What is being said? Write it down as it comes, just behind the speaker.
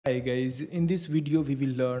Hi guys, in this video we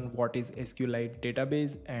will learn what is SQlite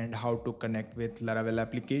Database and how to connect with Laravel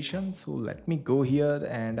application. So let me go here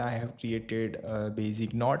and I have created a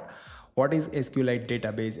basic node. What is SQlite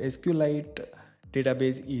Database? SQlite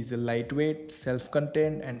Database is a lightweight,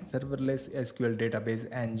 self-contained and serverless SQL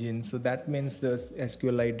database engine. So that means the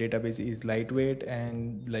SQlite Database is lightweight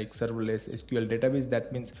and like serverless SQL database.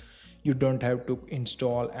 That means you don't have to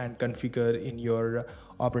install and configure in your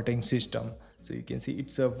operating system. So you can see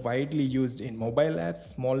it's a widely used in mobile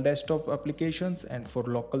apps, small desktop applications, and for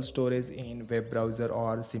local storage in web browser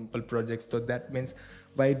or simple projects. So that means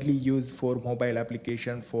widely used for mobile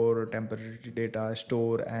application, for temporary data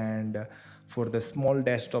store, and for the small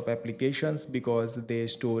desktop applications because they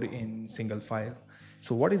store in single file.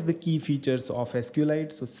 So what is the key features of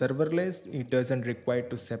SQLite? So serverless, it doesn't require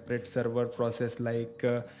to separate server process like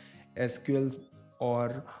SQL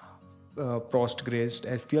or Postgres,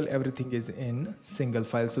 SQL, everything is in single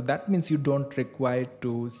file. So that means you don't require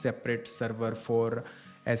to separate server for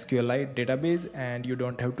SQLite database and you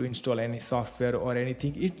don't have to install any software or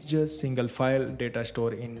anything. It's just single file data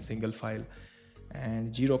store in single file.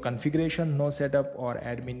 And zero configuration, no setup or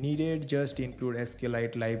admin needed, just include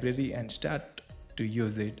SQLite library and start to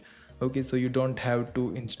use it. Okay, so you don't have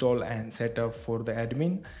to install and set up for the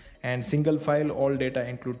admin. And single file, all data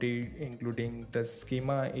including the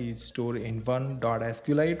schema is stored in one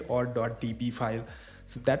 .sqlite or .db file.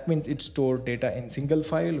 So that means it stores data in single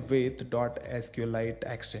file with .sqlite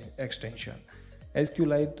extension.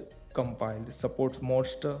 SQLite compiled supports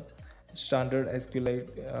most standard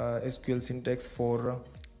SQL syntax for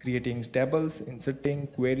creating tables, inserting,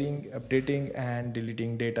 querying, updating, and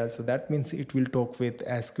deleting data. So that means it will talk with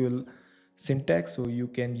SQL syntax. So you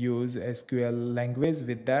can use SQL language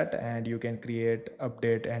with that, and you can create,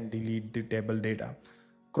 update, and delete the table data.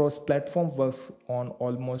 Cross-platform works on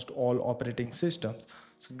almost all operating systems.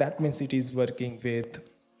 So that means it is working with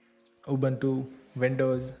Ubuntu,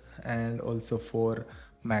 Windows, and also for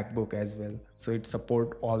MacBook as well. So it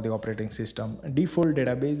support all the operating system. Default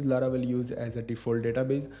database, Laravel use as a default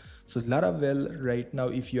database. So Laravel right now,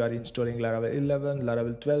 if you are installing Laravel 11,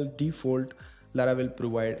 Laravel 12 default, Laravel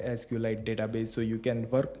provide SQLite database, so you can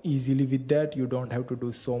work easily with that. You don't have to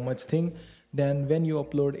do so much thing. Then when you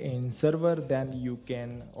upload in server, then you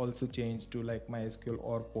can also change to like MySQL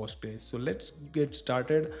or Postgres. So let's get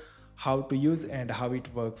started how to use and how it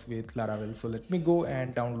works with Laravel. So let me go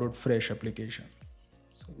and download fresh application.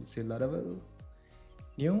 So we'll say Laravel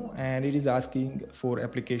new, and it is asking for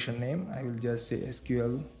application name. I will just say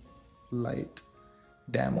SQLite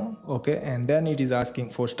demo. Okay, and then it is asking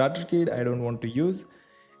for starter kit. I don't want to use,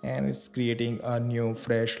 and it's creating a new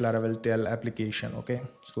fresh Laravel tel application. Okay,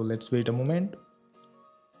 so let's wait a moment.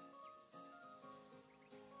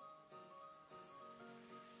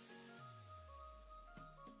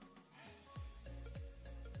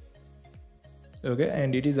 Okay,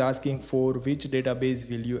 and it is asking for which database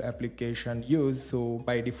will your application use. So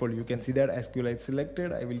by default you can see that SQLite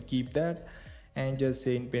selected. I will keep that and just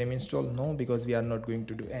say npm install no, because we are not going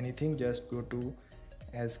to do anything. Just go to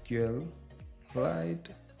SQLite.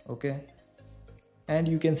 Okay, and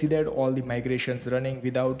you can see that all the migrations running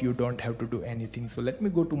without you don't have to do anything. So let me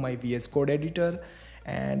go to my VS Code editor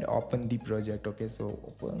and open the project. Okay, so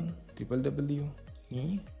open www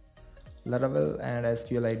Laravel and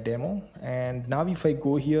SQLite demo. And now if I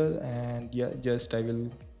go here and yeah, just I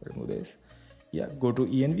will remove this. Yeah, go to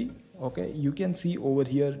env. Okay, you can see over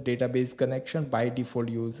here database connection. By default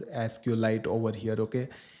use SQLite over here. Okay,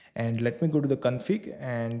 and let me go to the config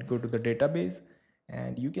and go to the database,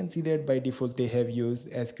 and you can see that by default they have used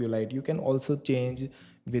SQLite. You can also change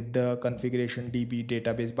with the configuration db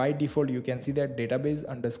database. By default you can see that database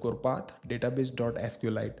underscore path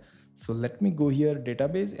database.sqlite. So let me go here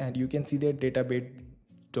database, and you can see that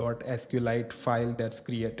database.sqlite file that's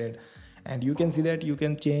created. And you can see that you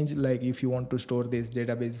can change, like if you want to store this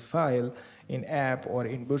database file in app or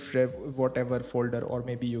in bootstrap, whatever folder, or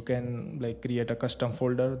maybe you can like create a custom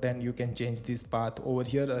folder, then you can change this path over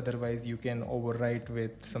here. Otherwise you can overwrite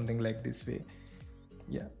with something like this way.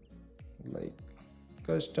 Yeah, like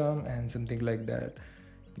custom and something like that.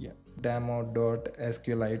 Yeah,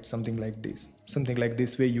 demo.sqlite, something like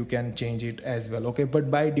this way you can change it as well. Okay,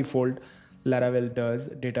 but by default Laravel does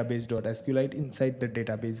database.sqlite inside the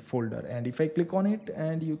database folder, and if I click on it,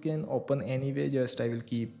 and you can open anyway, just I will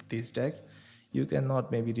keep this text. You cannot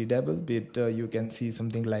maybe readable, but you can see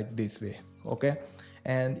something like this way. Okay,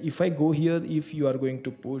 and if I go here, if you are going to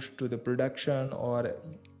push to the production or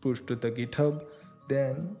push to the GitHub,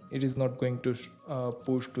 then it is not going to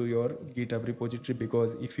push to your GitHub repository,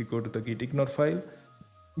 because if you go to the gitignore file,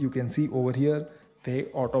 you can see over here they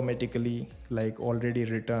automatically like already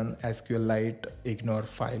return SQLite ignore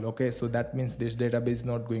file. Okay, so that means this database is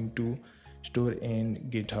not going to store in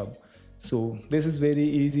GitHub. So this is very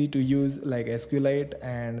easy to use like SQLite,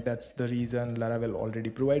 and that's the reason Laravel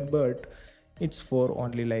already provide, but it's for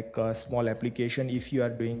only like a small application. If you are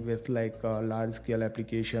doing with like a large scale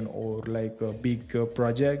application or like a big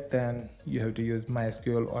project, then you have to use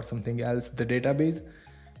MySQL or something else, the database,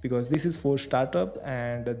 because this is for startup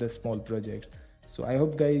and the small project. So I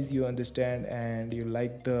hope guys you understand and you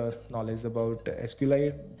like the knowledge about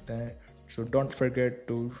SQLite. So don't forget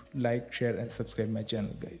to like, share and subscribe my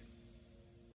channel guys.